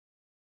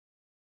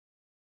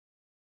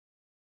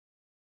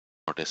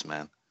notice,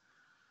 man.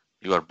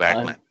 You are Uh,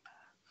 Batman.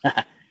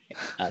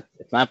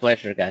 it's my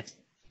pleasure, guys.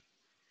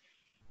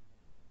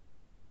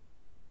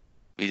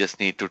 We just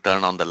need to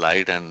turn on the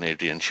light and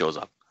Adrian shows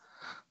up.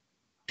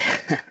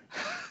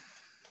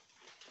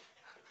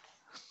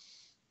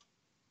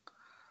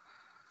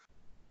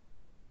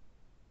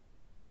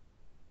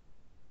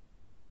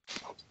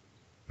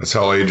 That's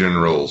how Adrian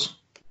rolls.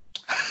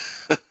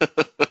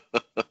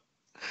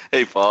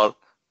 Hey, Paul.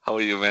 How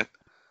are you, man?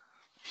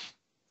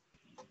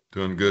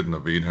 Doing good,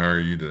 Naveed. How are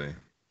you today?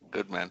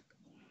 Good, man.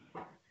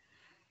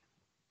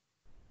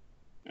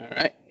 All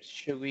right,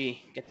 should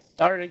we get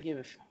started? Give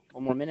a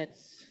couple more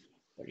minutes.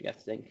 What do you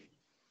guys think?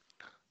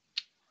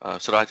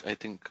 Suraj, I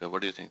think,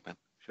 what do you think, man?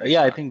 Should we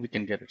Yeah, I start? think we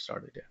can get it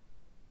started. Yeah.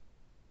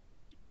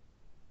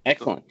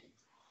 Excellent.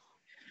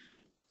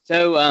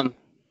 So,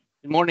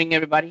 good morning,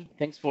 everybody.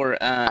 Thanks for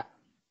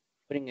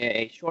putting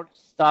a short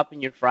stop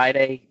in your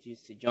Friday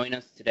just to join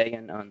us today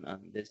on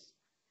this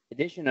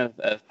edition of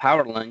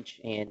Power Lunch,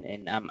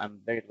 and I'm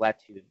very glad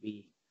to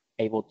be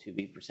able to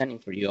be presenting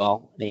for you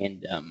all.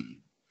 And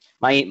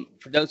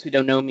for those who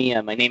don't know me,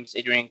 my name is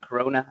Adrian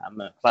Corona. I'm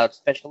a cloud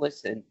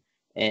specialist,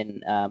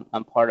 and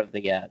I'm part of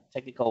the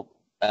technical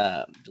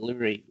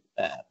delivery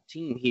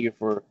team here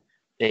for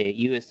the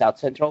U.S. South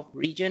Central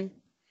region.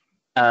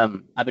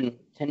 I've been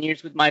 10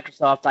 years with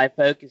Microsoft. I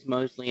focus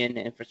mostly in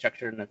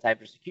infrastructure and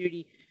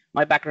cybersecurity.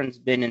 My background's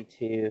been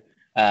into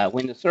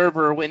Windows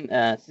Server,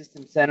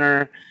 System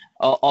Center,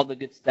 all the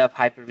good stuff,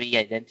 Hyper-V,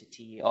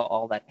 identity,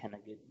 all that kind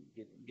of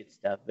good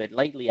stuff. But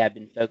lately, I've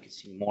been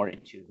focusing more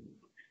into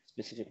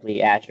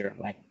specifically Azure,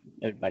 like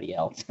everybody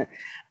else.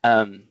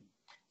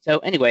 So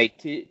anyway,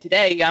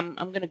 today I'm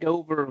going to go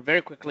over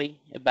very quickly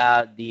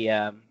about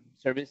the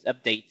service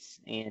updates,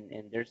 and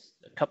there's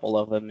a couple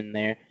of them in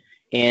there.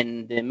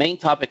 And the main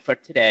topic for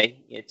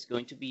today, it's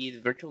going to be the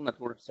virtual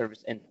network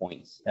service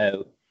endpoints.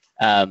 So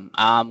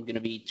I'm going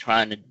to be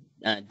trying to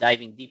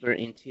diving deeper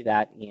into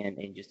that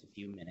in just a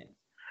few minutes.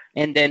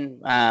 And then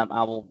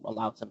I will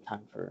allow some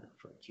time for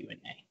Q&A.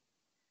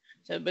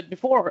 So, but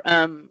before,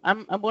 I'm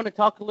going to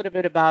talk a little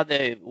bit about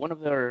one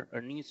of our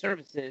new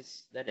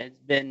services that has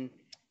been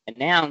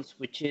announced,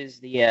 which is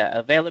the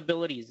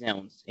availability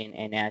zones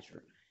in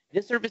Azure.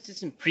 This service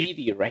is in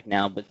preview right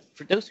now, but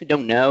for those who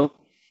don't know,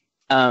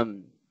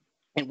 and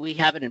we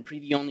have it in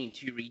preview only in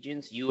 2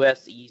 regions,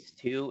 US East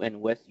 2 and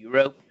West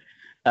Europe.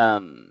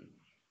 But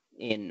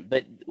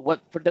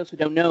for those who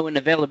don't know, an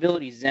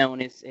availability zone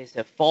is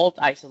a fault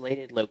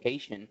isolated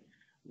location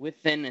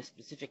within a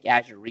specific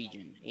Azure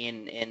region,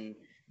 and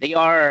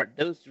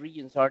those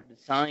regions are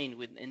designed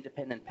with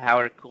independent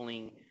power,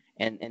 cooling,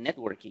 and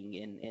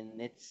networking,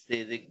 and it's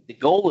the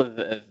goal of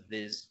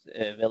this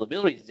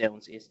availability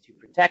zones is to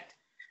protect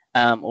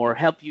or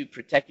help you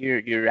protect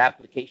your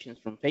applications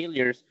from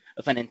failures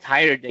of an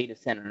entire data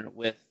center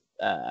with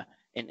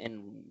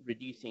and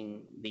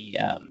reducing the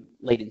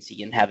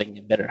latency and having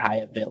a better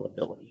high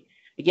availability.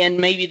 Again,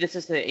 maybe this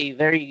is a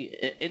very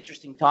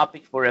interesting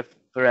topic for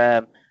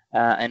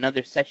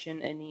another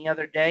session any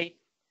other day,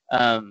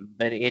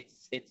 but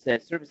it's a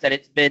service that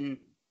it's been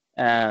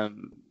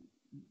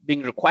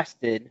being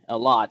requested a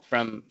lot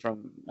from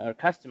our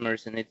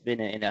customers, and it's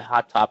been in a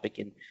hot topic,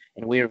 and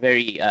we are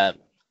very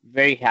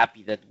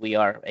happy that we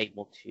are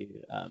able to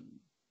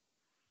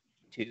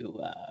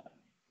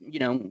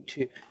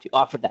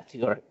offer that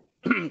to our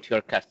to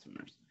our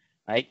customers,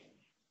 right?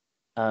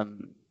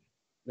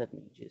 Let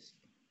me just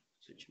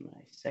switch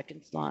my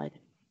second slide,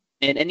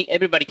 and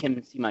everybody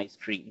can see my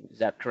screen. Is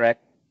that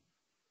correct?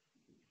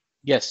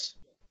 Yes.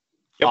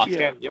 Yep, Awesome.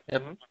 yeah, yep.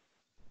 Mm-hmm.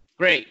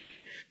 Great.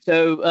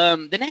 So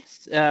the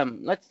next,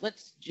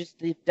 let's just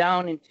deep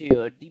dive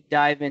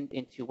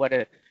into what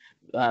a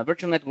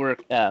virtual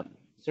network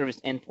service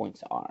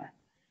endpoints are.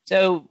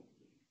 So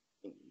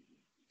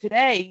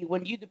today,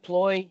 when you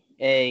deploy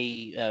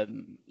a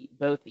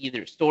both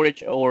either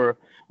storage or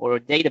a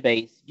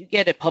database, you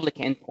get a public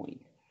endpoint.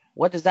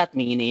 What does that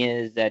mean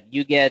is that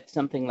you get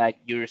something like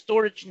your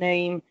storage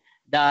name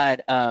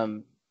that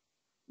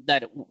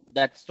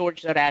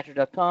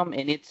storage.azure.com,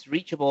 and it's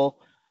reachable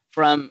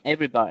from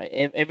everybody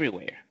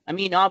everywhere. I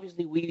mean,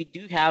 obviously we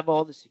do have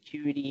all the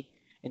security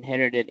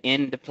inherited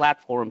in the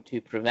platform to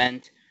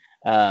prevent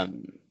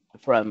from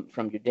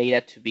your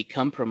data to be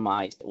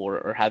compromised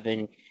or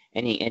having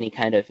any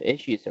kind of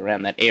issues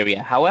around that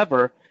area.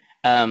 However,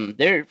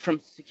 from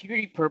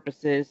security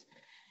purposes,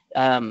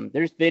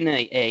 there's been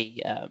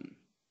a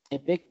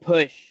big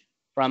push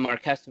from our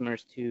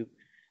customers who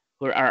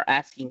are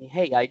asking,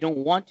 hey, I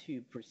want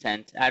to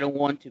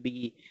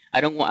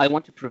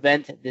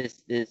prevent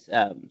this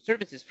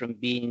services from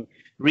being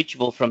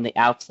reachable from the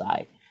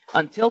outside.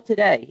 Until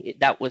today,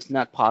 that was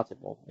not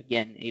possible.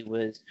 Again, it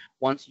was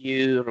once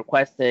you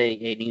request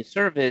a new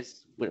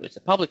service, whether it's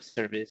a public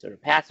service or a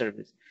PaaS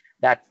service,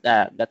 that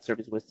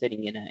service was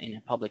sitting in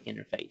a public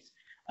interface,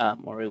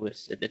 or it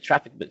was the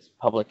traffic was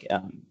public.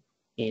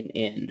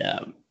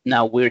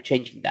 Now we're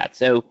changing that.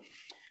 So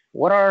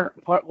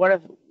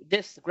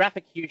this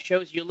graphic here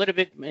shows you a little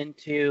bit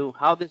into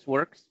how this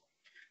works.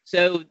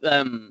 So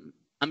I'm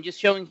just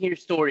showing here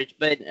storage,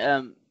 but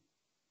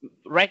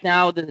right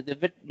now,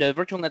 the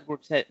virtual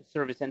network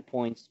service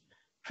endpoints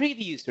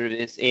preview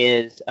service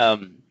is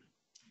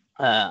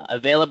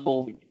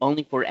available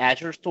only for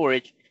Azure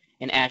Storage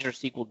and Azure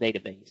SQL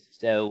Database.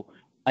 So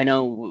I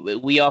know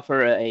we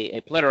offer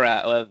a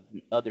plethora of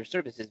other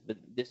services, but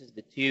this is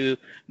the two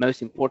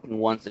most important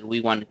ones that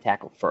we want to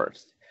tackle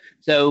first.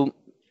 So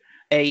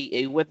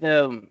with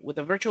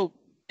a virtual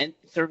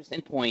service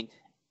endpoint,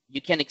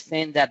 you can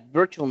extend that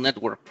virtual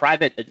network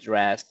private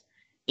address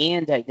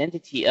and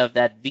identity of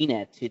that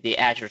VNet to the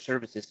Azure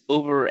services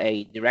over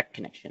a direct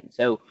connection.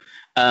 So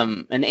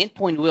an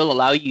endpoint will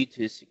allow you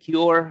to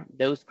secure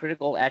those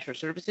critical Azure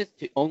services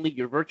to only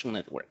your virtual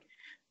network,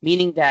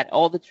 meaning that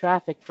all the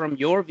traffic from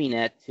your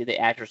VNet to the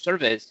Azure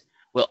service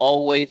will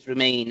always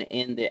remain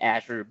in the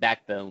Azure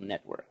backbone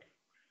network.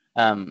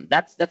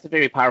 That's a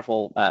very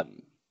powerful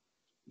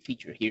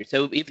feature here.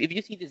 So if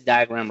you see this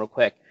diagram real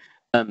quick,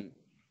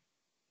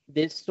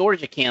 this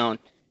storage account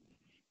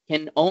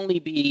can only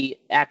be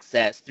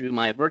accessed through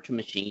my virtual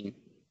machine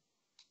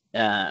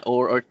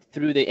or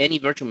through any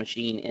virtual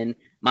machine in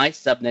my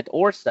subnet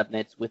or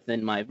subnets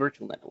within my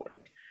virtual network.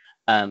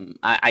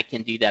 I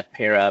can do that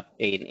pair up,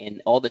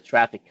 and all the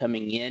traffic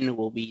coming in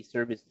will be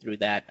serviced through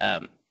that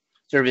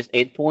service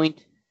endpoint,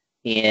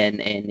 and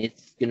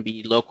it's going to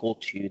be local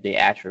to the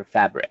Azure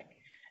Fabric.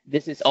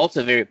 This is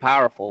also very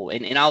powerful,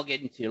 and I'll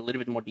get into a little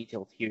bit more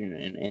details here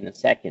in a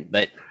second,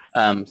 but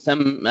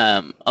some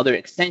other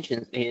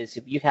extensions is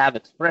if you have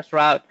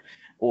ExpressRoute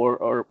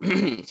or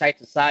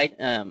site-to-site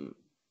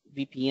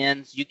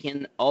VPNs, you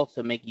can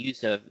also make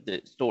use of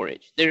the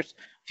storage. There's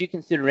a few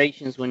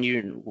considerations when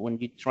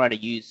you try to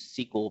use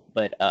SQL,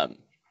 but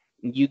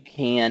you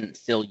can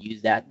still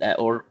use that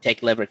or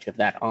take leverage of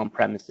that on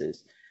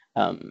premises,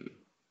 kind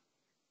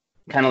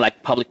of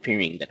like public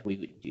peering that we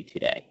would do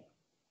today.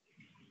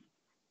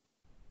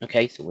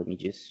 Okay, so let me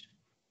just,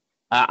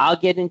 I'll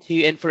get into,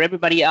 and for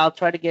everybody, I'll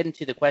try to get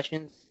into the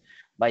questions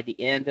by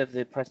the end of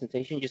the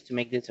presentation just to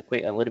make this a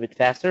little bit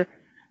faster.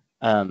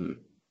 And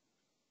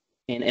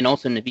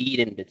also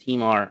Naveed and the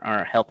team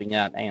are helping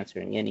out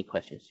answering any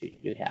questions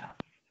you have.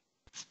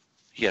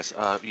 Yes,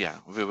 yeah,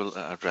 we will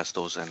address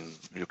those, and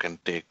you can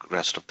take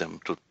rest of them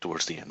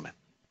towards the end, man.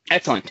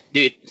 Excellent,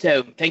 dude.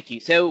 So thank you.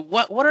 So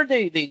what are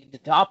the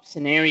top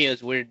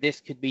scenarios where this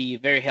could be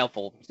very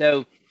helpful?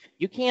 So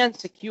you can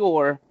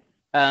secure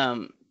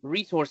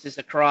resources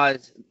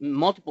across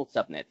multiple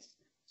subnets.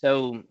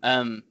 So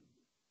and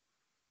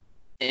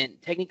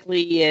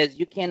technically is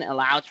you can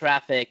allow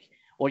traffic,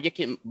 or you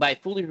can, by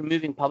fully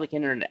removing public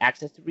internet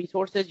access to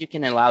resources, you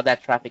can allow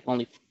that traffic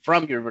only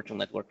from your virtual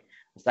network,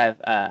 as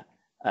I've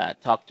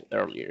talked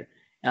earlier.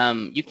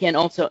 You can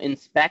also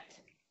inspect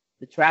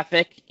the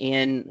traffic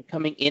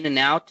coming in and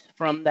out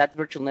from that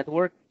virtual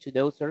network to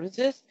those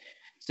services.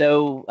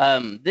 So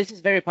this is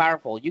very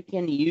powerful. You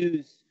can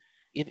use,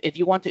 if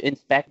you want to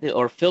inspect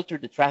or filter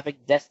the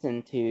traffic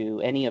destined to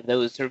any of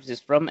those services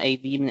from a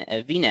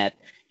VNet,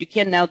 you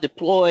can now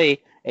deploy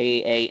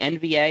a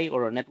NVA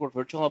or a network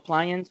virtual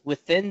appliance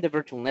within the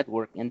virtual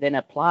network and then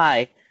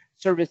apply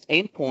service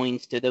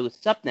endpoints to those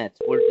subnets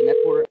where the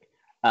network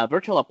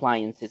virtual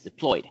appliance is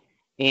deployed.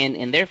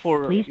 And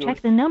therefore, please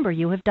check the number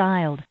you have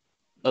dialed.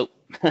 Oh,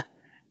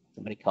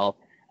 somebody called.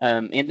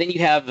 And then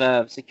you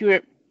have secure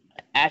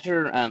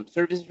Azure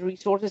service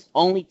resources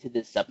only to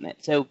this subnet.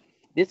 So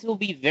this will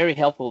be very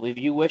helpful if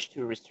you wish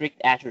to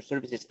restrict Azure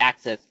services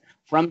access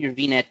from your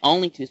VNet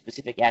only to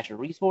specific Azure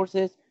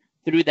resources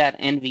through that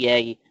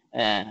NVA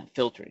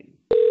filtering.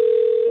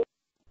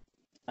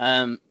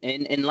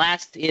 And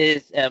last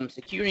is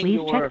securing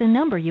Please check the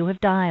number you have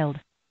dialed.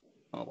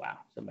 Oh, wow.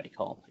 Somebody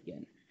called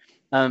again.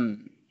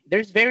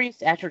 There's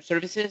various Azure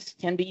services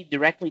can be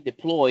directly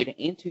deployed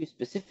into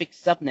specific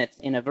subnets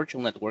in a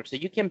virtual network. So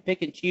you can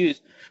pick and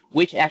choose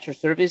which Azure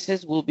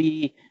services will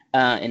be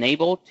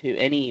enabled to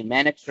any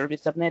managed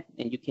service subnet,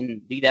 and you can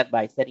do that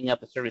by setting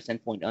up a service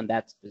endpoint on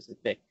that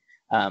specific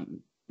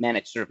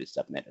managed service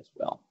subnet as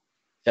well.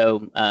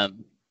 So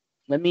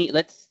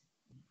let's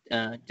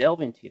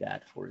delve into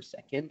that for a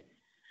second.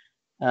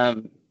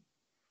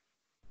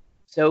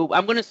 So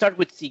I'm going to start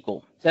with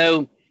SQL.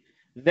 So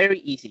very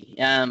easy.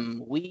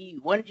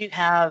 When you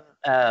have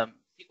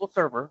SQL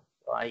Server,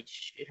 so I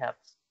should have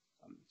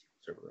some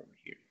SQL Server over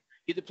here.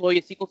 You deploy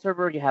a SQL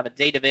Server, you have a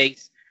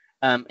database,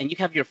 and you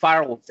have your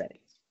firewall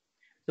settings.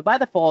 So by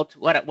default,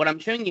 what I'm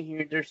showing you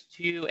here, there's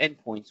two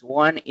endpoints.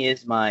 One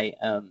is my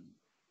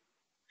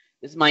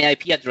this is my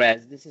IP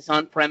address. This is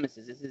on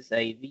premises. This is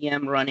a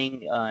VM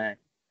running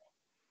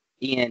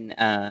in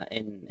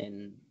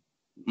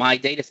my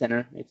data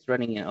center. It's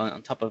running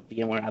on top of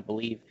VMware, I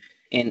believe.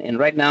 And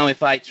right now,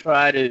 if I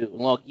try to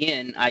log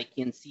in, I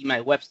can see my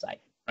website,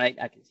 right?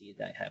 I can see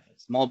that I have a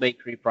small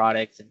bakery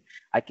products, and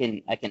I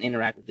can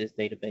interact with this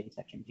database.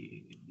 I can do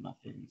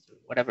muffins or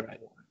whatever I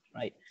want,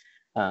 right?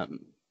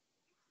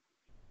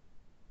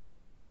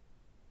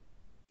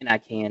 And I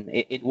can.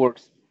 It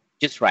works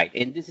just right.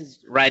 And this is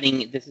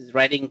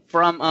writing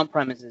from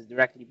on-premises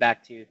directly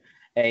back to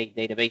a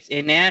database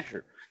in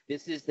Azure.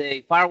 This is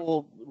the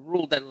firewall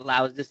rule that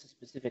allows this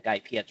specific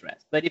IP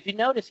address. But if you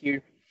notice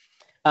here,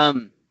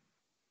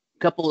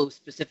 couple of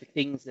specific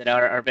things that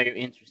are very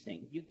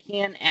interesting. You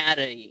can add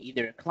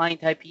either a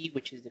client IP,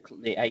 which is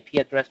the IP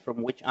address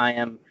from which I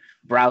am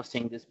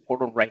browsing this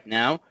portal right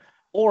now,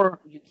 or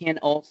you can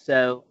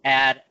also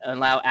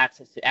allow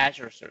access to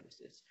Azure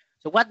services.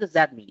 So what does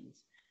that mean?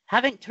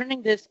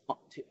 Turning this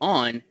to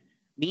on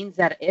means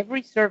that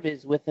every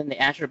service within the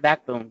Azure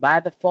backbone by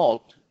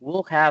default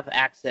will have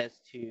access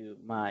to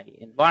my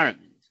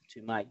environment,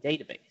 to my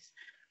database.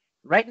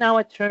 Right now,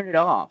 I turned it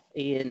off,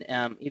 and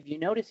if you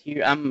notice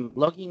here, I'm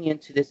logging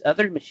into this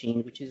other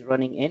machine, which is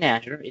running in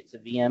Azure. It's a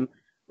VM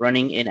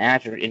running in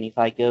Azure, and if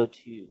I go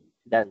to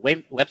that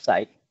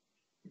website,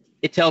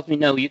 it tells me,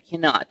 no, you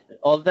cannot.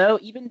 Although,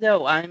 even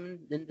though I'm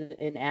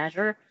in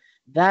Azure,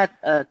 that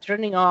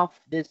turning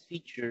off this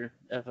feature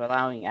of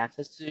allowing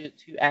access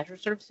to Azure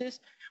services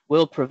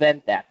will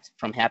prevent that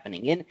from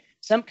happening. And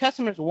some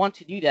customers want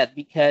to do that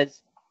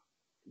because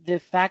the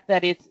fact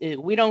that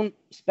we don't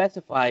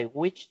specify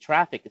which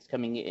traffic is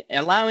coming in.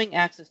 Allowing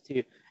access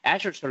to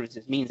Azure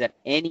services means that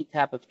any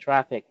type of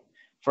traffic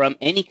from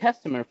any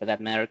customer, for that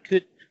matter,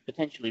 could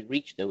potentially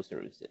reach those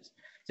services.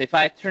 So if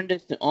I turn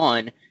this to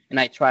on and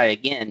I try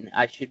again,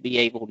 I should be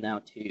able now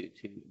to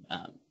do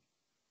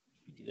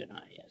an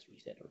IIS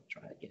reset or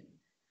try again.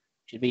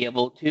 Should be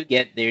able to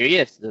get, there he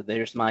is. So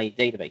there's my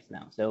database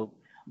now. So,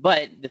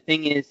 but the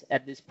thing is,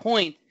 at this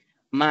point,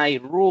 my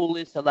rule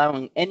is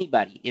allowing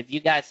anybody, if you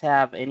guys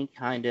have any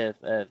kind of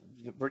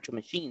virtual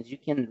machines, you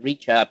can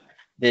reach up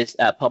this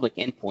public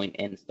endpoint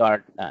and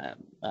start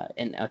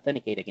and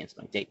authenticate against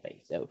my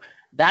database. So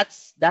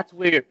that's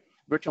where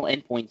virtual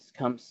endpoints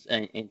comes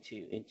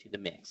into the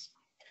mix.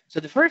 So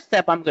the first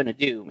step I'm going to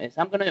do is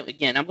I'm going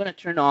to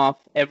turn off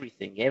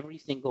everything, every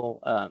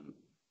single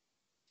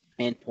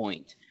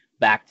endpoint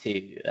back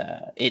to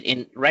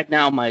right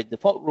now my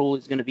default rule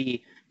is going to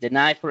be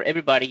deny for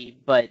everybody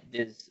but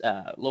this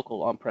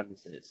local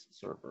on-premises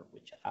server,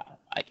 which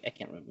I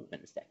can remove in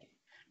a second.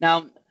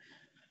 Now,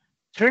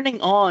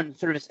 turning on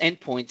service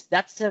endpoints,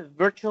 that's a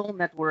virtual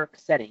network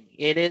setting.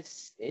 It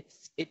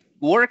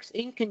works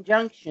in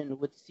conjunction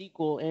with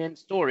SQL and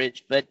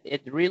storage, but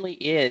it really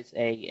is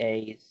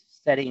a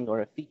setting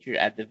or a feature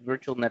at the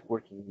virtual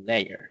networking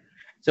layer.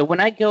 So when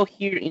I go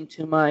here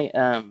into my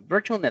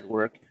virtual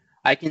network,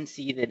 I can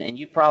see that, and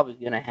you're probably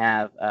going to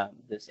have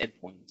this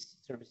endpoints,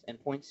 service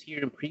endpoints here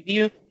in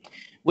preview,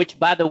 which,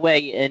 by the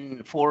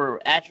way,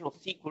 for Azure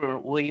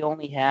SQL, we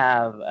only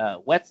have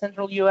West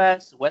Central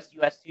US, West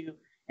US 2,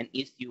 and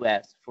East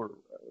US.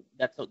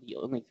 That's the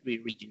only 3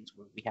 regions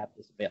where we have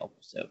this available.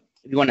 So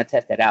if you want to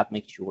test that out,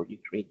 make sure you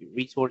create your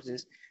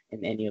resources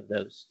in any of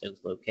those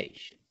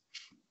locations.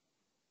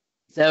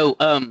 So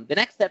the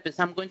next step is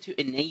I'm going to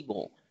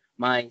enable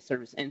my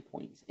service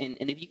endpoints. And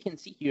if you can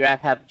see here, I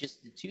have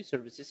just the 2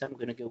 services. I'm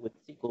going to go with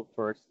SQL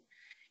first.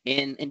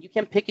 And you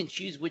can pick and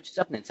choose which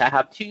subnets. I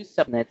have 2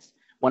 subnets.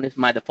 One is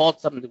my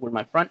default subnet where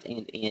my front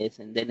end is,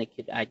 and then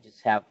I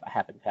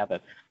happen to have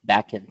a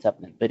backend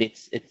subnet. But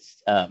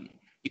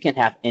you can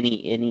have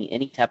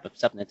any type of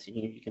subnets in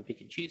here. You can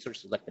pick and choose or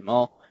select them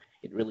all.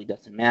 It really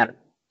doesn't matter.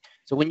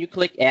 So when you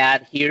click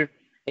add here,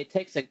 it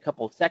takes a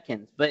couple of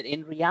seconds. But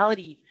in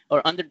reality,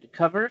 or under the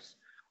covers,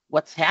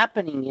 what's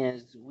happening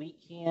is we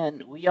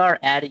are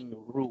adding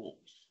rules,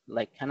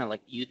 kind of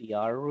like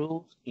UDR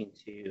rules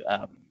into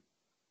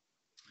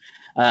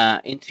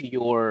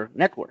your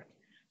network.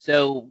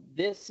 So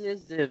this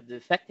is the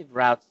effective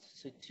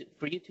routes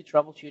for you to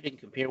troubleshoot and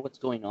compare what's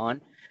going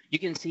on. You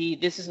can see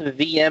this is a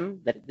VM.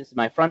 This is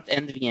my front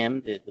end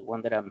VM, the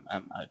one that I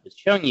was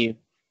showing you.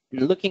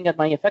 And looking at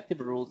my effective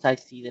rules, I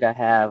see that I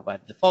have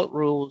default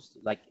rules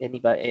like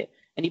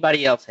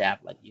anybody else have.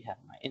 Like you have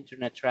my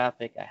internet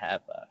traffic. I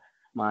have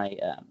my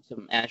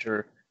some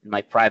Azure and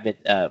my private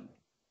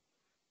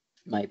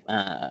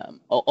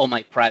all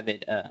my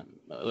private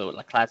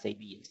like class A,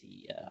 B, and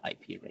C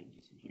IP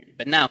ranges in here.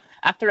 But now,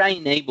 after I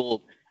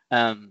enable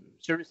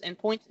service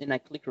endpoints and I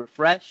click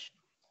refresh,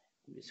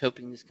 I'm just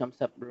hoping this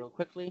comes up real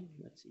quickly.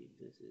 Let's see if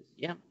this is,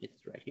 yeah,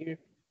 it's right here.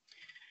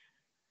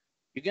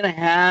 You're gonna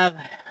have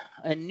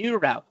a new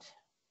route.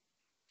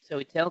 So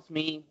it tells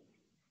me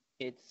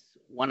it's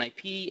 1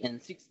 IP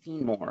and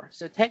 16 more.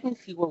 So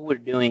technically what we're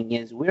doing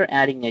is we're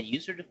adding a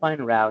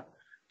user-defined route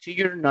to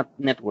your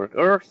network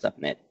or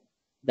subnet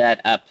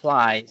that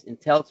applies and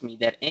tells me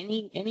that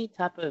any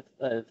type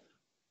of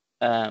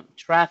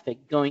traffic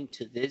going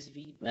to this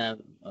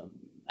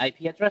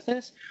IP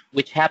addresses,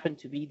 which happen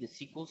to be the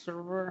SQL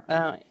Server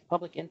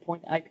public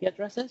endpoint IP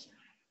addresses,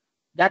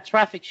 that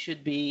traffic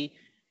should be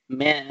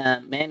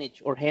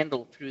managed or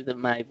handled through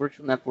my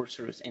virtual network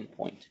service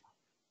endpoint.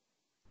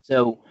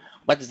 So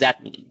what does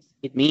that mean?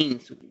 It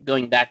means,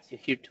 going back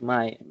here to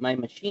my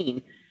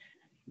machine,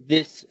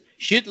 this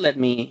should let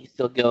me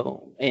still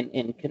go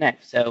and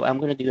connect. So I'm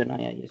going to do an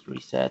IIS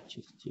reset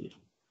just to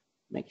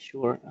make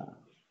sure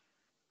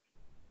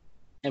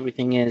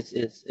everything is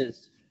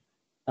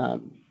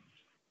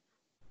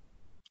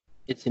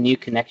it's a new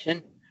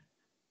connection.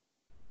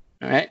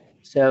 All right.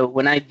 So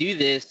when I do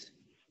this,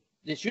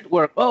 this should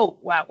work. Oh,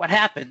 wow, what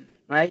happened,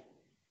 right?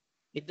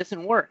 it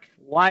doesn't work.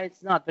 Why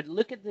it's not? But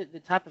look at the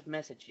type of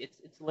message.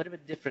 It's a little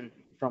bit different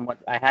from what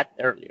I had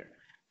earlier.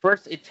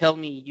 First, it tells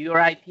me your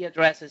IP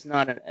address is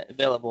not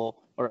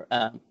available or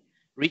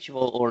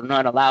reachable or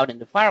not allowed in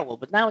the firewall.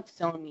 But now it's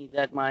telling me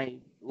that my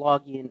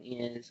login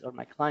is, or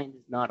my client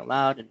is not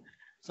allowed, and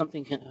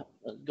something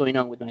going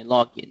on with my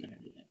login.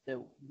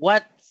 So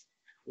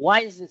why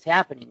is this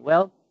happening?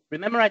 Well,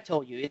 remember I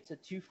told you it's a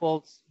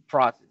twofold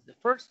process. The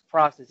first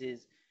process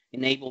is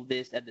enable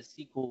this at the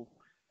SQL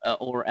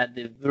or at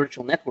the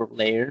virtual network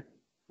layer,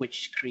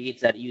 which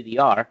creates that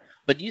UDR.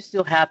 But you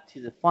still have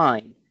to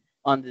define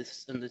on the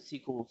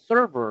SQL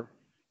server,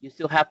 you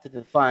still have to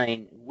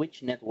define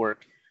which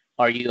network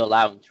are you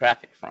allowing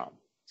traffic from.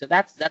 So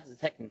that's the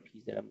second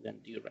piece that I'm going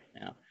to do right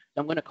now.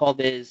 So I'm going to call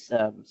this,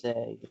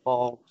 say,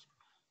 default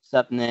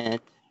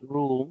subnet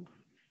rule,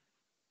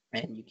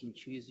 and you can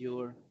choose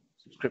your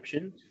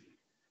subscription.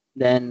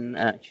 Then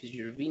choose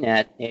your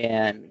VNet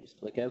and just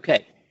click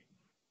OK.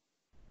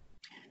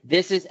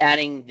 This is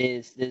adding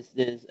this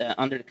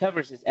under the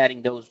covers is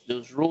adding those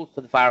rules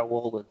to the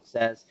firewall that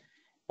says,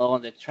 oh,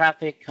 the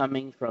traffic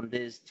coming from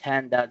this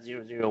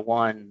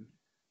 10.001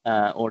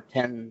 or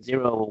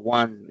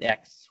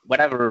 10.001x,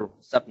 whatever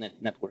subnet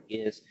network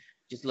is,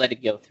 just let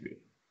it go through.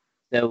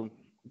 So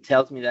it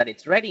tells me that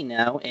it's ready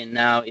now, and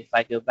now if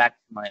I go back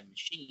to my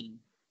machine,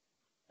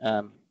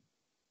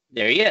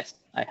 there he is.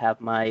 I have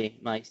my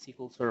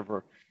SQL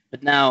server.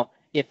 But now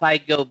if I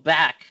go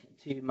back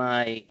to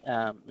my,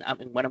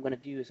 what I'm going to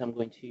do is I'm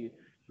going to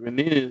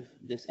remove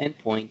this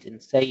endpoint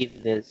and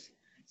save this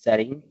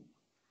setting.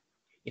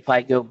 If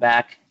I go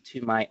back to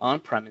my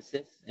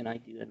on-premises and I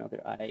do another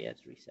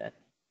IIS reset,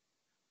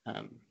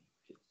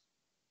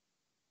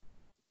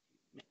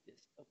 make this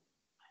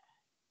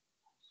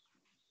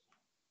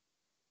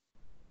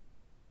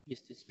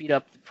just to speed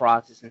up the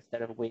process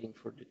instead of waiting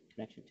for the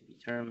connection to be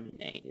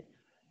terminated.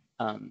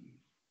 All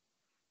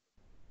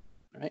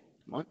right,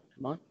 come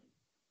on.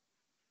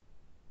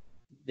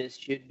 This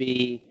should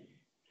be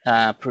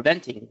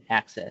preventing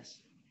access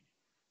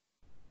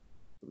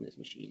from this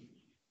machine.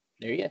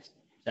 There he is.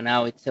 So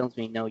now it tells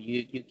me, no,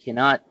 you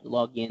cannot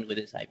log in with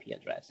this IP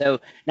address. So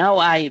now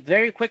I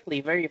very quickly,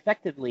 very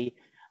effectively,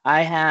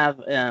 I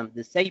have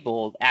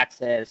disabled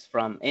access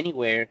from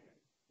anywhere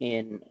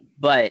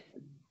but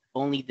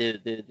only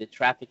the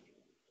traffic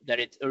that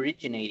it's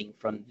originating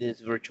from this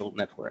virtual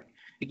network.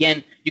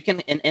 Again, you can,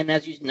 and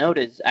as you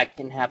notice, I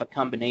can have a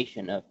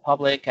combination of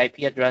public IP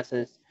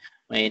addresses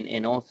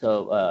and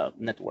also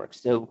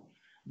networks. So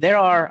there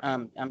are,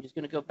 I'm just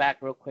going to go back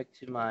real quick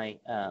to my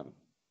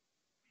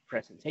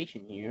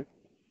presentation here.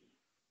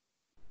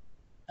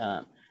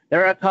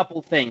 There are a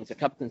couple things, a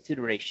couple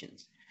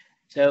considerations.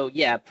 So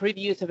yeah,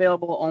 preview is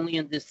available only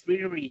in these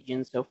 3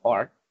 regions so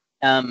far.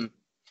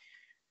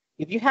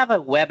 If you have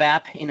a web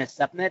app in a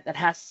subnet that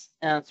has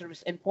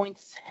service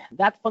endpoints,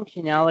 that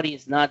functionality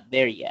is not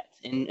there yet,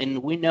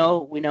 and we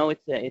know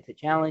it's a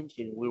challenge,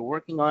 and we're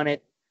working on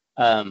it,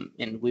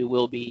 and we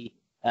will be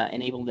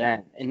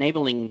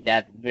enabling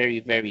that very,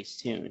 very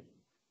soon.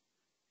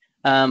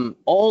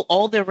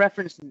 All the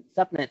reference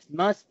subnets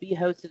must be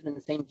hosted in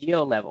the same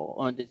geo level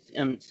on the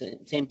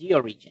same geo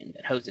region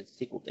that hosts its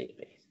SQL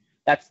database.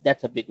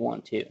 That's a big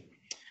one too.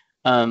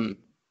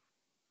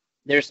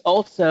 There's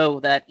also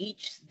that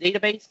each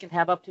database can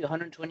have up to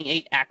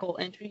 128 ACL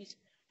entries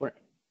for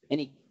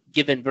any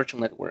given virtual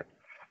network.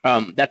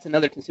 That's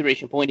another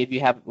consideration point. If you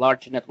have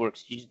large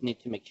networks, you just need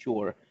to make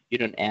sure you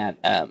don't add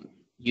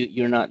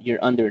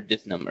you're under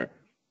this number.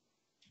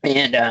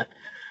 And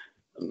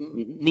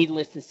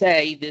needless to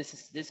say, this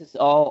is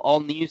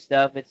all new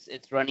stuff.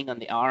 It's running on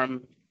the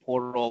ARM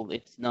portal.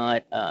 It's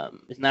not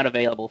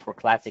available for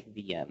classic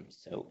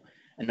VMs. So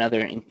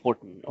another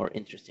important or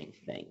interesting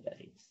thing that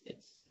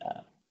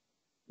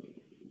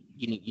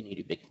you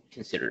need to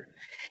consider.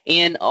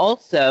 And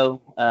also,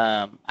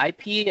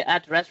 IP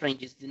address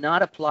ranges do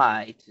not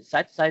apply to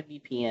site-to-site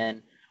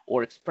VPN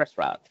or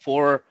ExpressRoute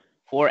for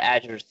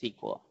Azure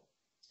SQL.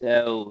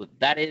 So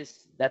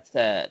that's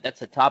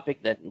a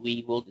topic that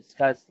we will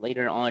discuss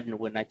later on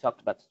when I talked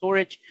about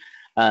storage.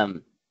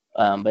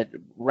 But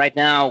right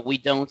now we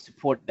don't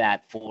support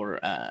that for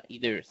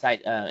either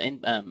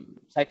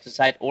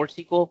site-to-site or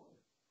SQL.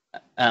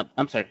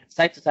 I'm sorry,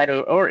 site-to-site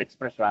or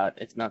ExpressRoute.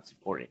 It's not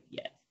supported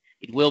yet.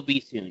 It will be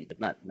soon, but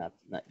not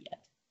yet.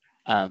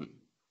 All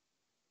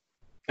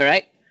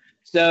right.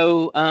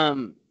 So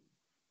I'm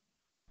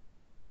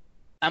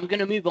going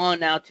to move on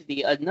now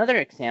to another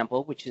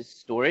example, which is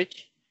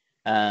storage.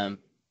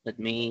 Let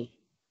me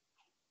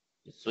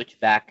just switch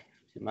back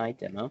to my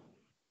demo.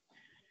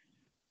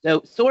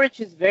 So storage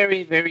is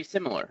very, very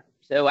similar.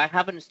 So I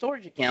have a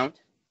storage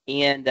account,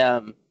 and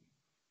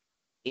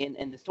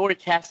the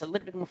storage has a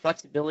little bit more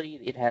flexibility.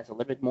 It has a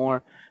little bit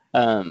more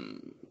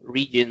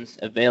regions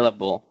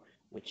available,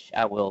 which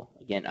I will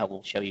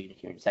show you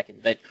here in a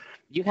second. But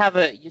you have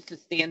just a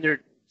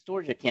standard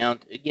storage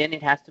account. Again,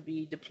 it has to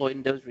be deployed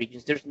in those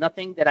regions. There's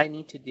nothing that I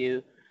need to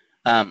do,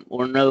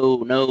 or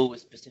no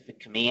specific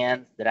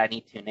commands that I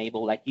need to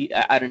enable. Like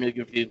I don't know if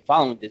you're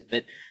following this,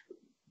 but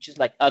just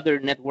like other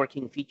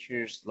networking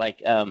features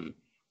like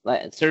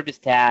service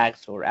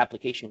tags or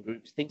application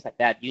groups, things like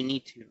that, you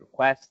need to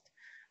request,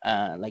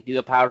 like do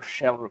a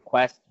PowerShell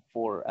request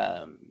for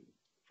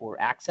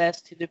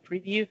access to the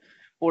preview.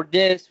 For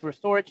this, for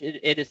storage,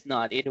 it is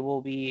not. It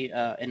will be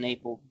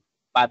enabled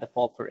by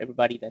default for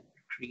everybody that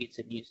creates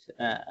a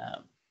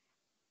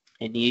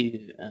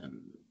new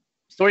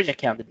storage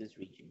account in this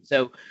region.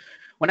 So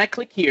when I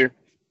click here,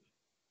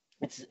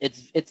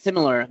 it's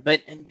similar,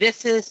 but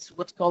this is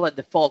what's called a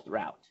default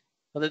route.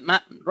 So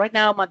right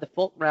now, my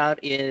default route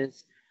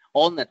is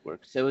all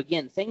networks. So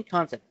again, same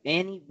concept.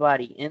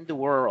 Anybody in the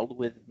world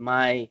with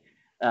my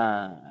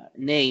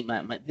name,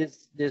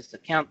 this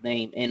account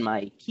name and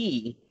my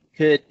key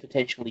could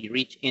potentially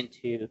reach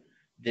into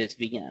this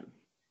VM.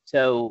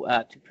 So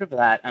to prove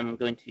that, I'm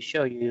going to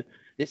show you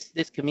this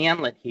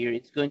commandlet here.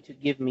 It's going to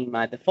give me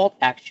my default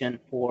action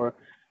for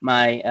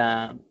my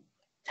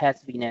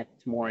test VNet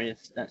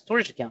Tomorrow's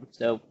storage account.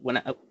 So when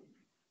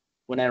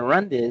I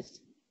run this,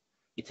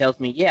 it tells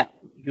me, yeah,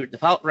 your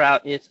default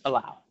route is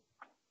allow.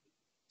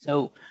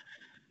 So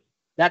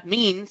that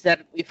means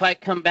that if I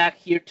come back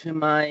here to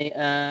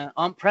my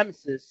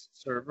on-premises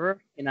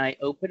server and I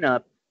open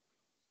up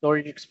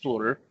Storage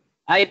Explorer,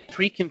 I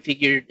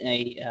pre-configured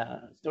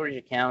a storage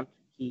account,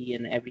 key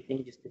and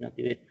everything, just to not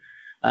do it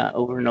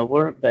over and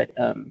over. But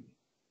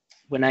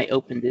when I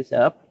open this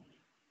up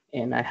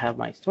and I have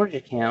my storage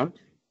account,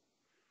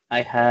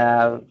 I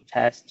have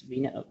test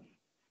VNet.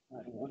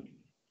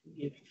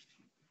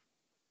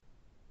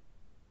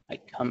 I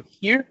come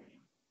here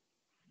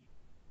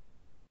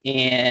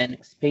and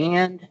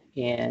expand,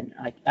 and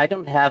I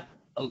don't have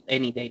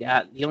any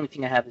data. The only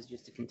thing I have is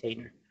just a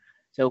container.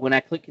 So when I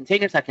click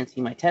containers, I can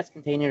see my test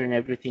container and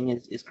everything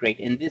is great.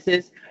 And this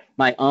is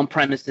my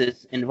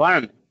on-premises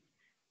environment.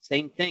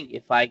 Same thing.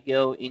 If I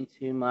go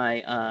into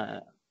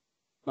my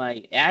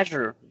my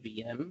Azure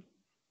VM,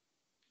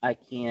 I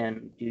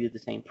can do the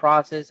same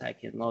process. I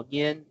can log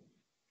in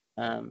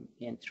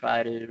and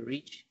try to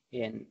reach,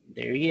 and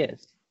there he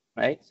is,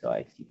 right? So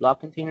I see block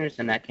containers,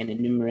 and I can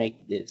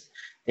enumerate this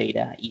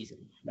data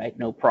easily, right?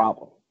 No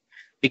problem,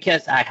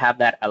 because I have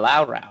that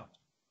allow route.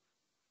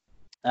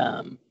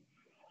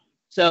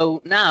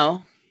 So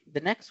now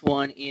the next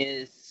one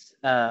is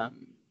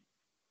I'm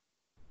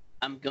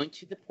going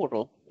to the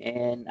portal,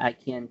 and I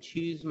can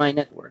choose my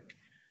network.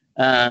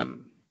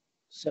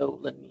 So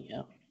let me,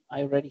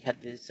 I already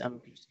had this.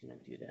 I'm just going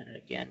to do that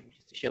again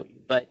just to show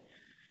you. But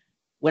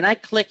when I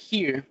click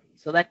here,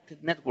 select the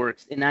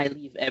networks, and I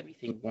leave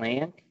everything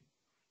blank,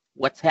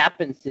 what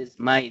happens is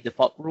my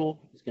default rule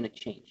is going to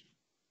change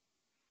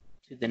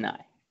to deny.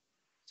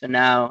 So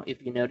now,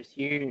 if you notice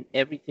here,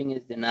 everything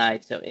is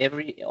denied. So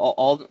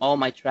all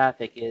my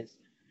traffic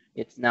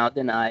it's now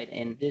denied,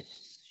 and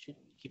this should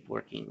keep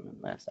working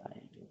unless I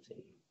don't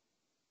say,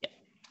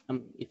 yeah.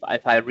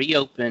 If I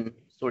reopen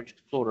Storage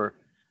Explorer,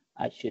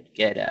 I should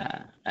get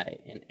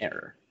an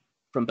error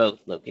from both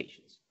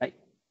locations, right?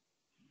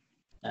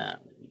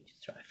 Let me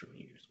just try from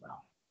here as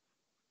well.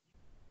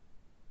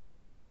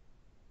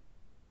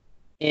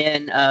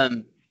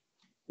 And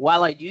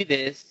while I do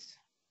this,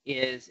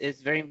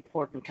 is very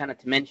important kind of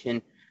to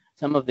mention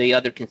some of the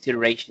other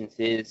considerations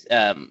is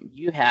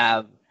you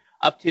have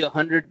up to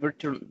 100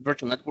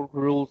 virtual network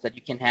rules that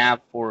you can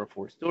have for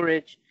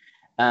storage.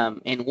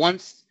 And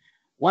once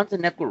the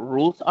network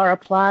rules are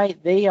applied,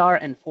 they are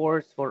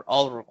enforced for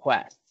all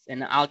requests.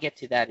 And I'll get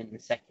to that in a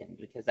second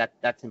because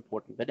that's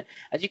important. But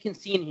as you can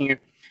see in here,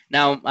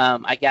 now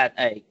I got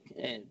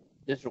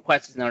this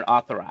request is not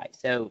authorized.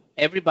 So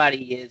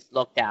everybody is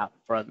locked out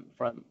from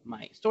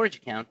my storage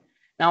account.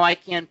 Now I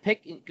can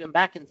pick and go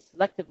back and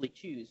selectively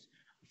choose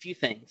a few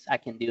things. I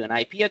can do an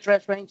IP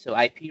address range, so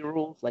IP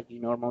rules like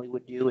you normally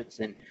would do. It's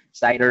in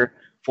CIDR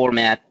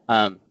format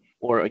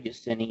or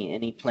just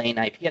any plain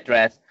IP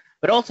address.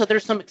 But also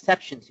there's some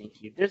exceptions in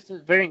here. This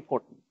is very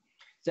important.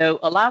 So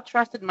allow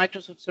trusted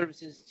Microsoft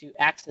services to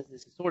access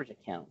this storage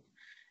account.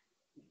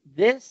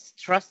 This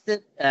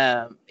trusted,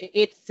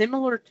 it's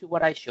similar to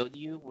what I showed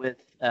you with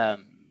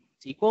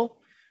SQL.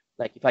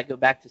 Like if I go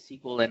back to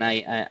SQL and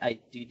I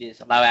do this,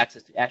 allow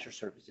access to Azure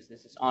services,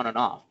 this is on and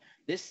off.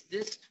 This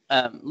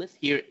list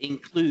here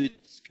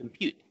includes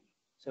compute.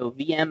 So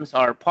VMs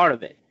are part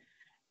of it.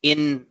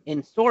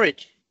 In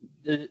storage,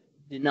 do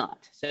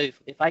not. So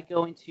if I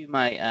go into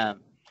my,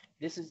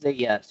 this is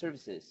the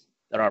services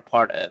that are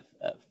part of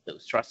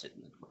those trusted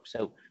networks.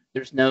 So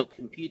there's no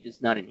compute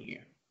is not in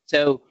here.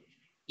 So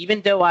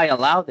even though I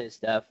allow this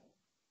stuff,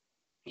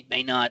 it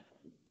may not,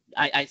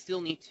 I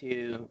still need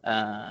to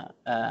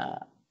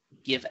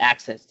give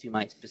access to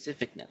my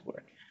specific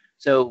network.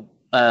 So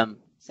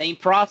same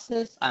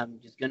process, I'm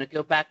just gonna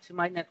go back to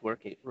my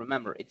network.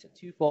 Remember, it's a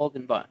twofold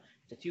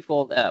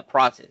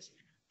process.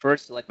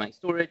 First, select my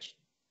storage,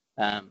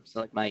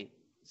 select my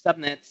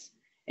subnets,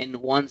 and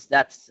once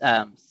that's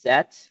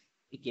set,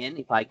 again,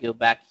 if I go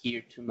back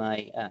here to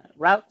my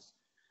routes,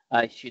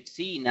 I should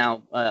see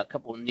now a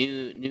couple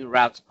new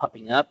routes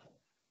popping up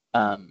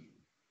here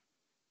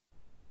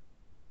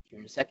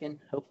in a second,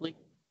 hopefully.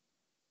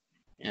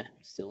 Yeah,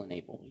 still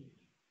enabled.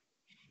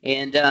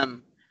 And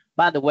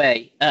By the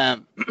way,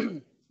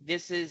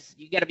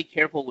 you got to be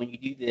careful when you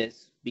do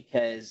this,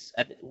 because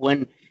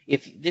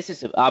if this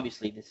is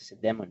obviously this is a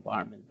demo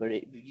environment, but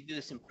if you do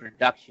this in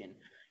production,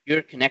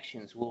 your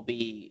connections will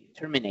be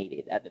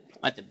terminated at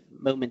the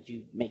moment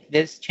you make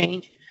this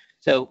change.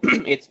 So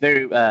it's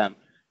very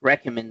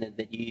recommended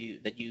that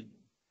you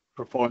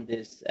perform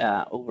this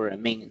over a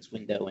maintenance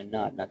window and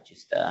not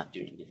just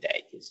during the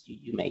day, because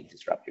you may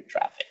disrupt your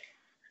traffic.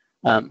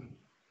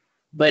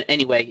 But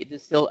anyway, it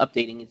is still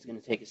updating. It's going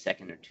to take a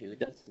second or two.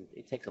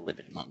 It takes a little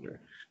bit longer.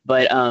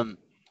 But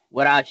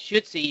what I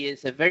should see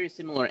is a very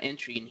similar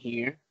entry in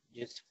here,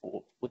 just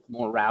with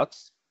more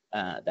routes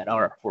that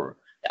are for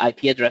the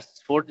IP addresses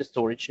for the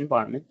storage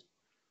environment.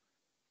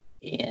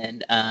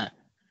 And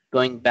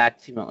going back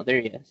to my other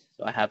areas,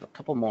 so I have a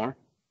couple more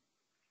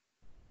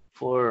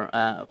for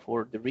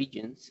the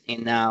regions.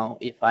 And now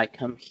if I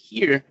come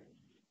here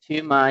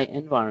to my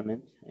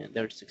environment, and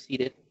they're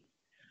succeeded.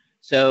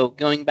 So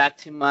going back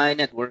to my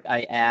network,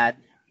 I add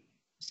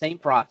same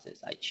process.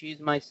 I choose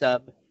my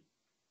sub.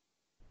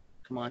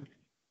 Come on.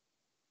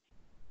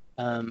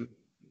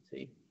 Let's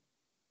see.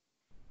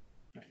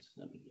 All right,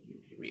 so let me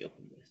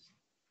reopen this.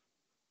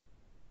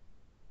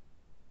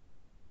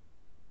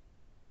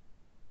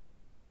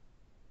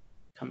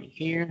 Coming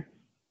here,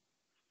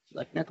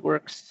 select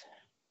networks.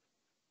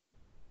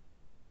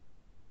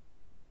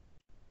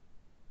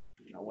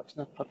 Now what's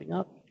not popping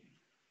up?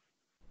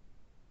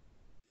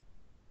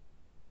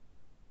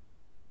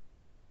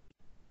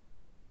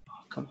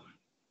 Oh, come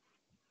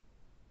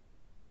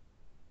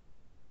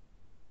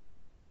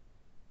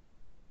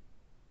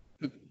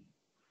on.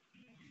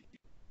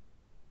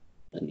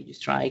 Let me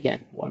just try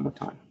again one more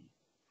time.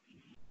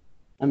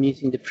 I'm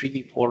using the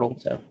preview portal,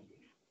 so.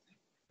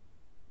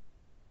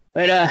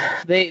 But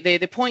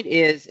the point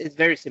is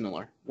very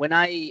similar. When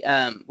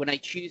I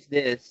choose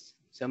this,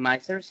 so my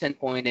service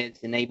endpoint is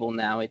enabled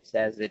now. It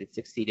says that it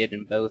succeeded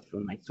in both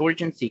from my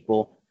storage and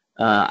SQL.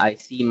 I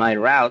see my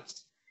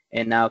routes,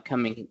 and now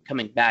coming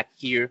back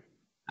here,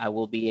 I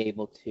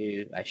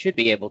should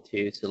be able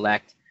to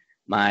select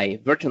my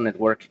virtual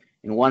network.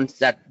 And once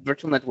that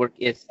virtual network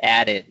is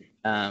added,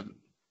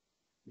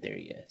 there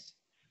he is.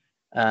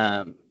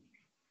 I'm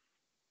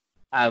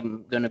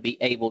going to be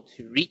able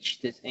to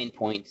reach this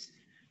endpoints.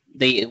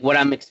 What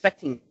I'm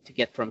expecting to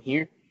get from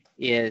here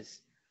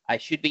is I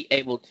should be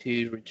able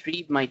to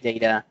retrieve my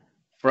data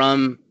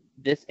from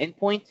this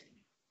endpoint,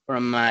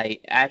 from my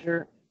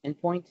Azure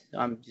endpoint. So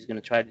I'm just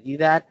going to try to do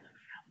that,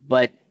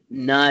 but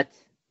not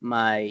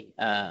my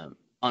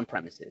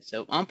on-premises.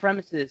 So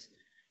on-premises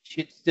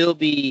should still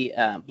be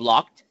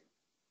blocked,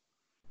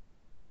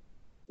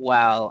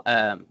 while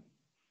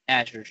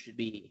Azure should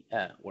be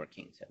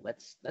working. So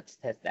let's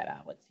test that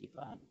out. Let's see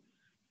if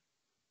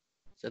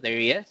so there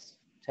he is,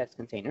 test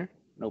container,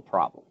 no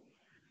problem,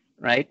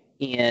 right?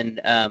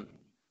 And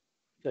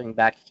going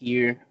back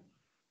here,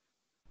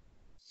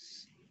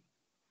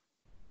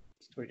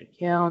 storage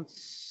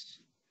accounts,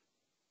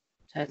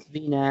 test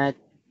VNet.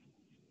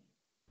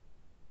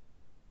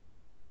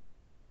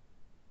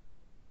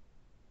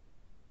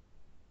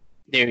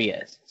 There he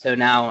is. So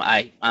now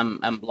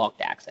I'm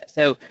blocked access.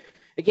 So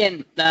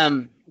again,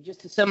 just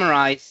to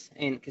summarize,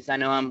 and because I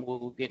know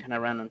we'll get kind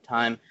of around on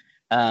time,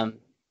 a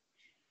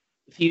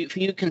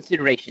few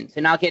considerations,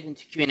 and I'll get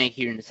into Q&A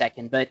here in a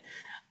second. But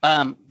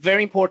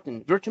very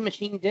important, virtual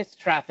machine disk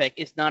traffic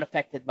is not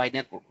affected by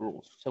network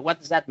rules. So what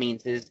does that mean?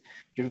 Is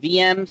your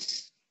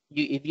VMs,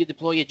 if you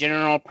deploy a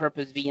general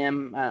purpose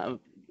VM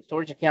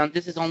storage account,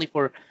 this is only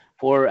for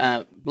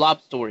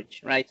blob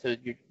storage, right? So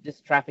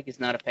this traffic is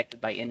not affected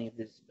by any of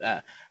these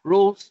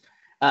rules.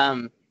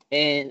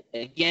 And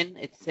again,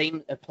 it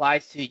same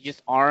applies to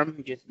just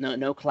ARM, just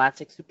no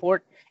classic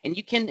support. And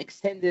you can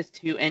extend this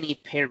to any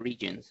paired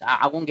regions.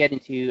 I won't get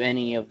into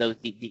any of those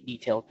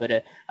details, but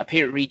a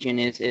paired region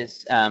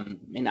is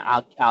and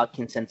I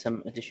can send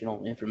some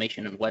additional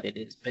information on what it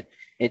is. But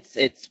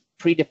it's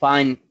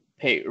predefined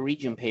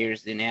region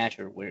pairs in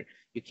Azure where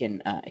you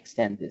can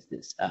extend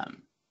this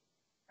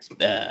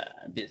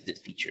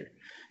feature.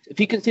 So a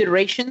few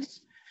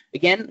considerations.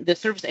 Again, the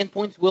service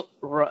endpoints will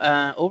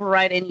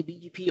override any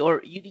BGP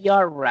or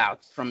UDR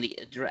routes from the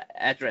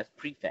address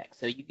prefix.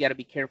 So you got to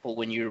be careful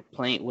when you're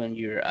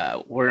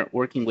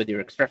working with your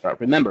express route.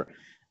 Remember,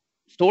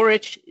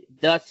 storage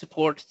does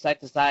support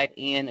site-to-site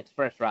and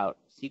express route.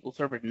 SQL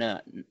Server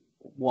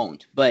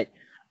won't. But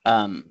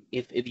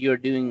if you're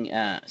doing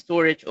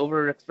storage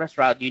over express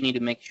route, you need to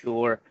make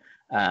sure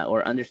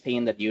or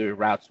understand that your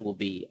routes will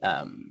be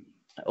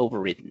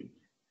overridden.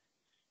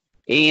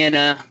 And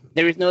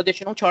there is no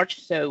additional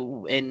charge,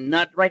 so, and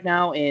not right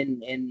now,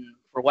 and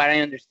for what I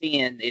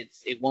understand,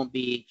 it won't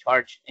be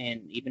charged,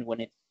 and even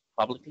when it's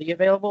publicly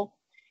available.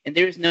 And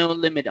there is no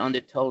limit on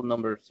the total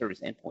number of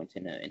service endpoints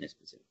in a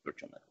specific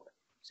virtual network.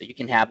 So you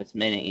can have as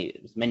many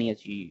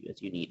as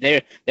you need.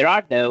 There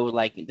are, though,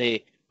 like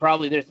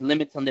there's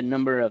limits on the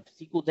number of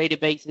SQL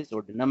databases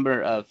or the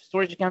number of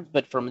storage accounts,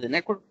 but from the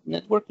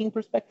networking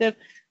perspective,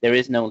 there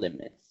is no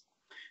limits.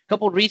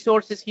 Couple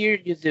resources here,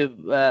 just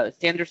the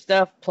standard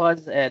stuff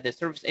plus the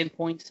service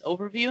endpoints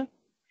overview.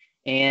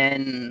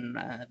 And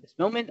at this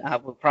moment, I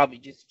will probably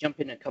just jump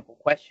in a couple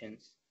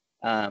questions.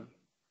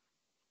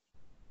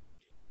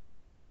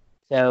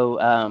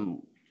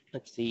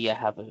 Let's see, I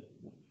have a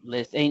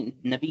list. Hey,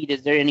 Naveed,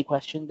 is there any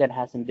question that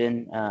hasn't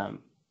been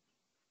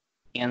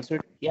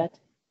answered yet?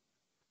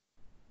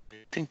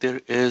 I think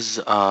there is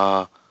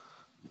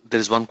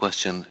one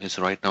question. It's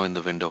right now in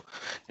the window.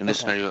 In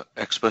this Okay. scenario,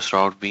 Express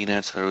Route,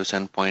 VNet, Service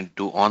Endpoint,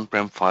 do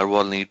on-prem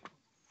firewall need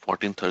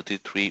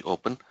 1433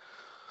 open?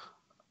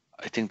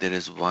 I think there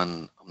is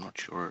one. I'm not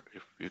sure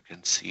if you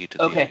can see it in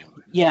the Okay.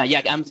 email.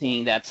 Yeah, I'm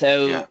seeing that.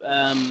 So,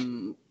 Yeah.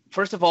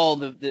 first of all,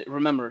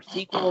 remember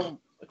SQL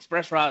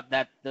Express Route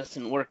that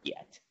doesn't work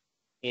yet.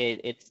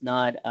 It's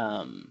not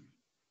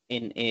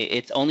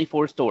it's only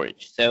for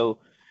storage. So,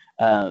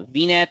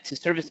 VNet to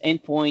Service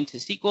Endpoint to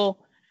SQL,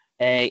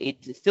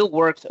 it still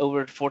works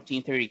over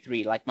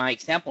 1433. Like my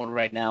example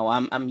right now,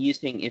 I'm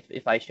using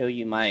if I show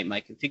you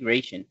my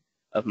configuration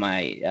of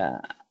my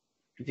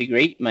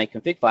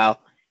config file,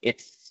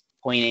 it's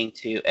pointing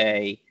to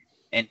a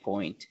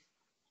endpoint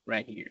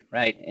right here,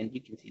 right? And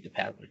you can see the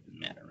password doesn't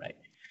matter, right?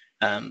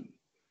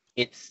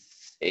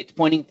 It's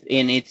pointing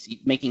and it's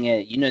making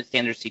a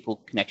standard SQL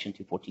connection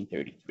to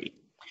 1433.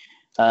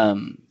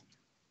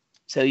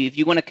 So if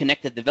you want to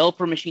connect a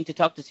developer machine to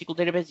talk to SQL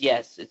database,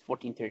 yes, it's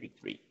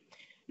 1433.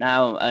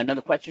 Now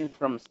another question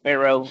from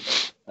Sparrow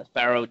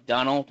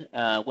Donald,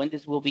 when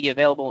this will be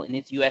available in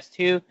its US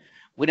 2?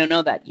 We don't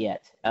know that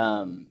yet.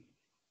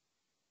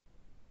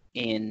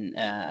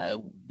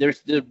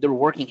 They're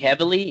working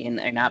heavily,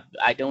 and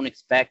I don't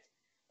expect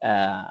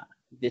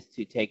this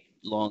to take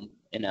long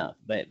enough.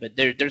 But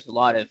there's a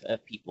lot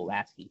of people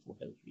asking for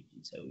those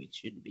regions, so it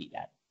shouldn't be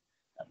that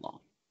long.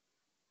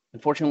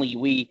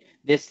 Unfortunately,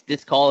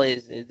 this call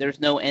is there's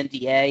no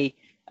NDA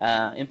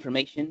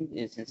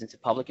information since it's a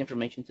public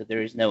information, so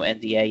there is no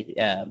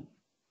NDA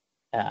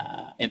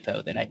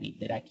info that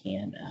I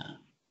can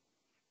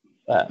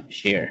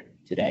share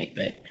today.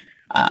 But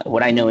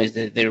what I know is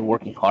that they're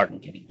working hard on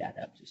getting that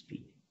up to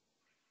speed.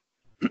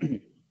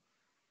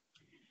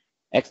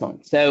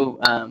 Excellent. So,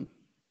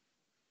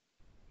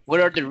 what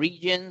are the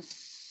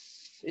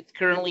regions it's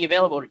currently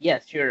available?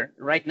 Yes, sure.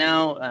 Right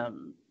now,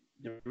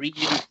 the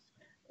regions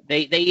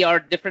they are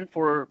different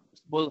for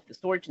both the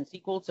storage and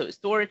SQL. So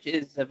storage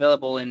is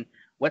available in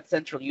West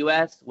Central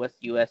US, West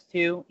US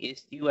 2,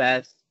 East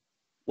US,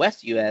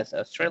 West US,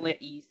 Australia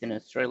East, and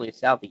Australia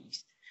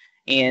Southeast.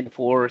 And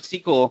for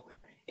SQL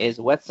is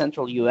West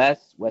Central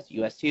US, West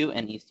US 2,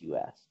 and East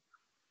US.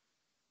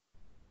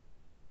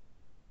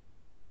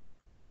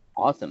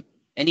 Awesome.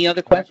 Any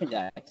other question,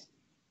 guys?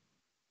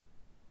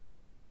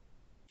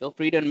 Feel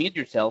free to unmute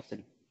yourselves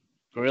and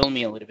grill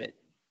me a little bit.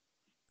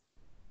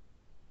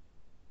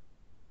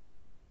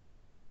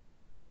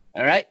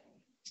 All right.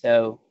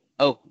 So,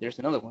 there's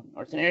another one.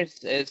 Our scenario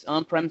is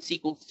on-prem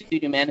SQL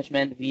Studio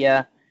Management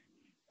via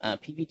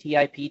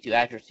PPTIP to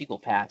Azure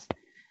SQL Pass.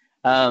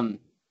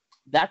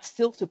 That's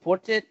still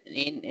supported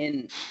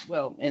and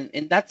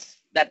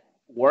that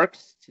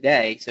works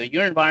today. So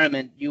your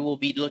environment, you will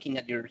be looking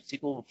at your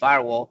SQL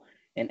firewall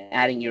and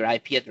adding your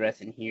IP address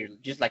in here,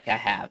 just like I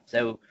have.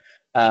 So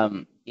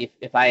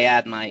if I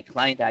add my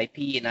client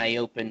IP and I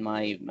open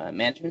my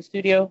management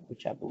studio,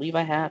 which I believe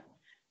I have,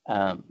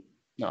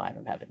 no, I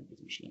don't have it in this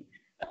machine.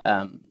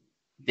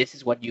 This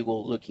is what you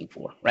will looking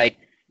for, right?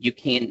 You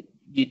can't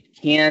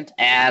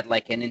add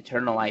like an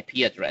internal IP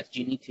address.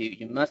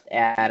 You must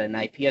add an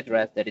IP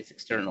address that is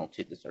external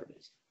to the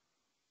service.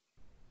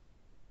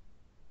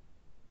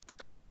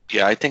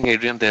 Yeah, I think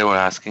Adrian, they were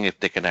asking if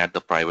they can add the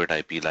private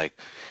IP, like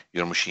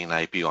your machine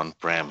IP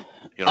on-prem,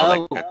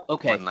 like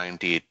okay.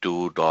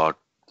 192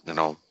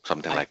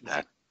 something like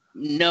that.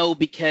 No,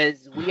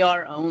 because we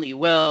are only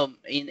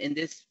in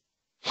this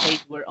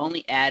case we're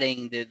only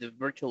adding the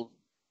virtual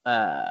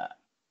the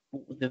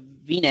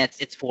VNets.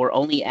 It's for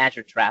only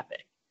Azure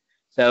traffic.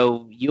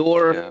 So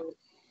your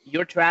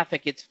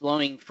traffic it's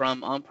flowing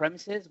from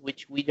on-premises,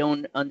 which we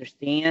don't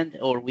understand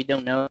or we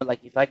don't know.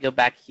 Like if I go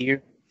back here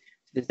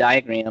to this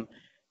diagram,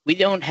 we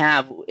don't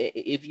have,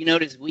 if you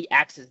notice, we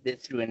access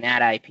this through a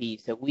NAT IP,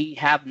 so we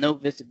have no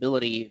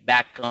visibility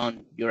back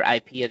on your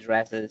IP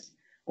addresses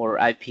or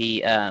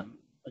IP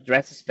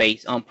address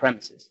space on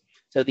premises.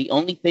 So the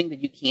only thing that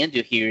you can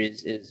do here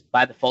is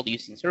by default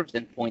using service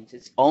endpoints.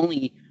 It's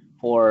only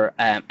for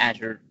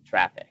Azure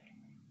traffic.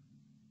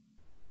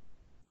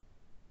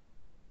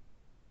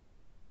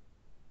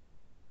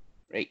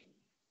 Great.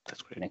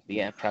 That's great. Connect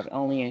via private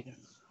only.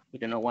 We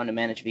do not want to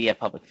manage via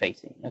public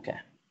facing. Okay.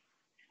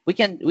 We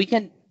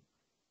can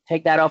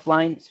take that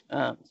offline,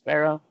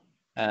 Sparrow.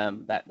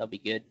 That'll be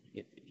good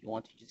if you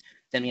want to just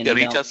send me an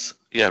email.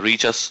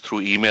 Reach us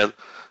through email,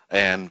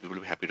 and we will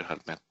be happy to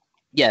help, man.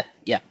 Yeah,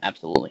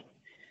 absolutely.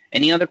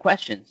 Any other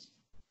questions?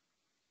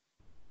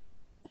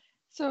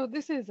 So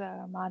this is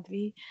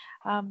Madhvi.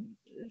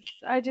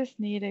 I just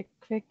need a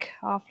quick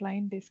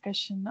offline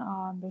discussion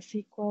on the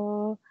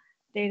SQL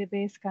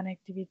database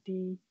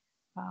connectivity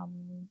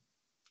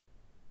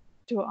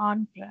to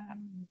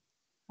on-prem.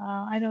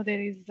 I know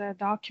there is a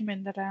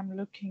document that I'm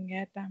looking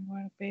at. I'm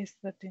going to paste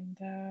that in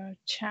the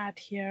chat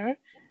here.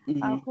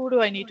 Who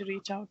do I need to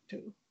reach out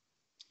to?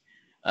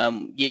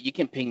 You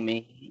can ping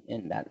me,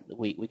 and that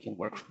we can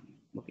work.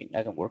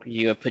 I can work with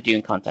you. Or put you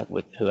in contact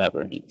with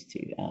whoever needs to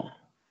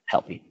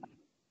help you.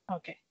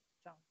 Okay.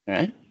 So, All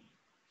right.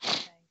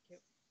 thank you.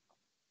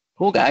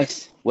 Cool,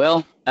 guys.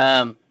 Well,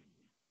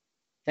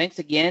 thanks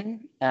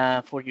again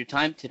for your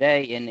time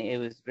today, and it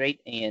was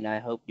great. And I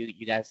hope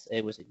you guys,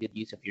 it was a good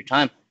use of your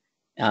time.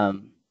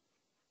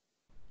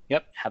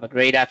 Yep. Have a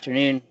great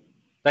afternoon.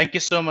 Thank you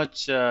so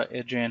much,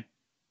 Adrian.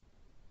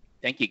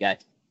 Thank you, guys.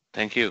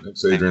 Thank you.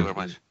 Thanks, Thank you Adrian. very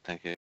much.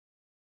 Thank you.